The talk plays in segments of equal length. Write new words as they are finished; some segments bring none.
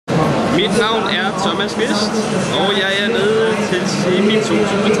Mit navn er Thomas Bæst, og jeg er nede til CeBIT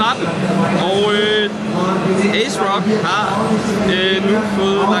 2013. Og AsRock har nu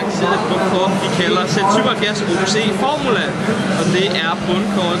fået lanceret et bundkort, de kalder Z77 OC Formula. Og det er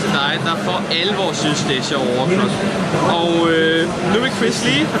bundkortet til dig, der for alvor synes, det er sjovt overflot. Og nu vil Chris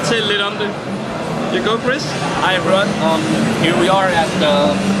lige fortælle lidt om det. You go, Chris. Hi everyone. Here we are at the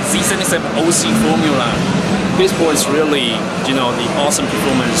Z77 OC Formula. This board is really, the awesome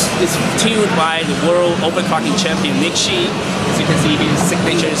performance. It's tuned by the world overclocking champion Nick Shi. As you can see, his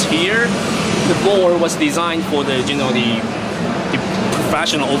signature is here. The board was designed for the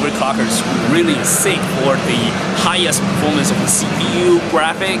professional overclockers who really seek for the highest performance of the CPU,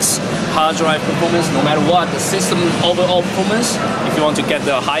 graphics, hard drive performance, no matter what, the system overall performance. If you want to get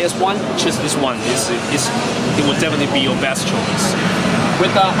the highest one, choose this one. It will definitely be your best choice.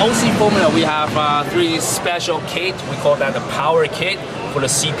 With the OC Formula, we have three special kit. We call that the power kit. For the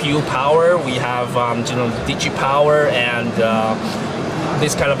CPU power, we have digi power and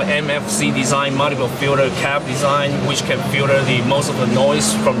this kind of MFC design, multiple filter cap design, which can filter most of the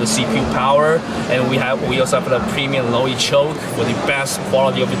noise from the CPU power. And we also have the premium low E choke for the best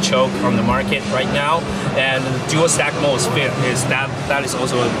quality of the choke on the market right now. And dual stack MOSFET that is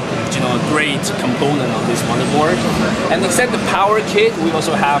also a great component of this motherboard. And except the power kit, we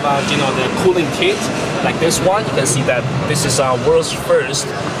also have the cooling kit like this one. You can see that this is our world's first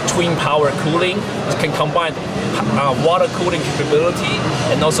twin power cooling. It can combine water cooling capability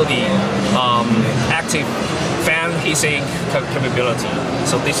and also the active fan heatsink capability.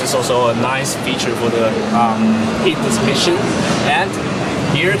 So this is also a nice feature for the heat dissipation. And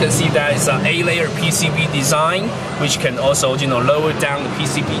here you can see that it's an 8-layer PCB design, which can also lower down the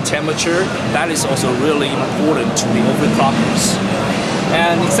PCB temperature. That is also really important to the overclockers.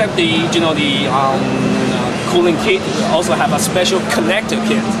 And except the cooling kit, we also have a special connector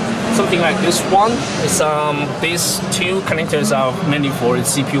kit. Something like this one. These two connectors are mainly for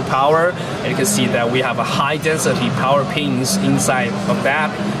CPU power, and you can see that we have a high density power pins inside of that.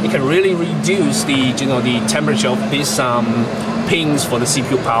 It can really reduce the temperature of these pins for the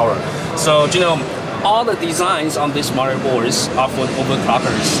CPU power. So all the designs on these motherboards are for the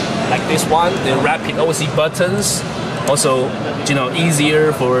overclockers. Like this one, the rapid OC buttons. Also,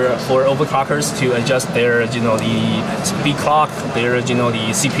 easier for overclockers to adjust their, the speed clock, their, the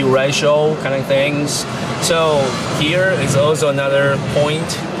CPU ratio kind of things. So here is also another point.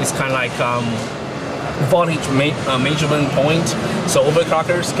 It's kind of like voltage measurement point. So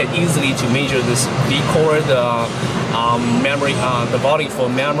overclockers can easily to measure this V-core, the memory, the voltage for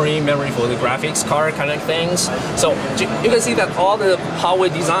memory for the graphics card kind of things. So you can see that all the power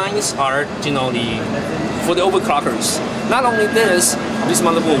designs are, for the overclockers. Not only this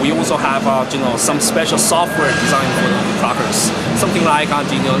motherboard, we also have some special software designed for the overclockers. Something like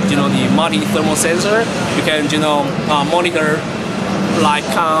the multi-thermal sensor. You can monitor like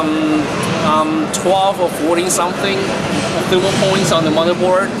 12 or 14 something thermal points on the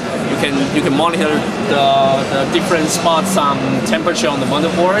motherboard. You can monitor the different spots temperature on the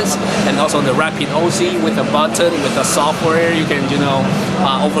motherboards, and also the rapid OC with a button, with the software. You can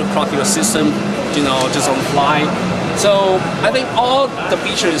overclock your system just on the fly. So I think all the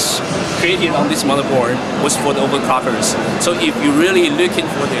features created on this motherboard was for the overclockers. So if you're really looking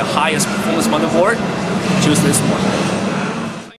for the highest performance motherboard, choose this one.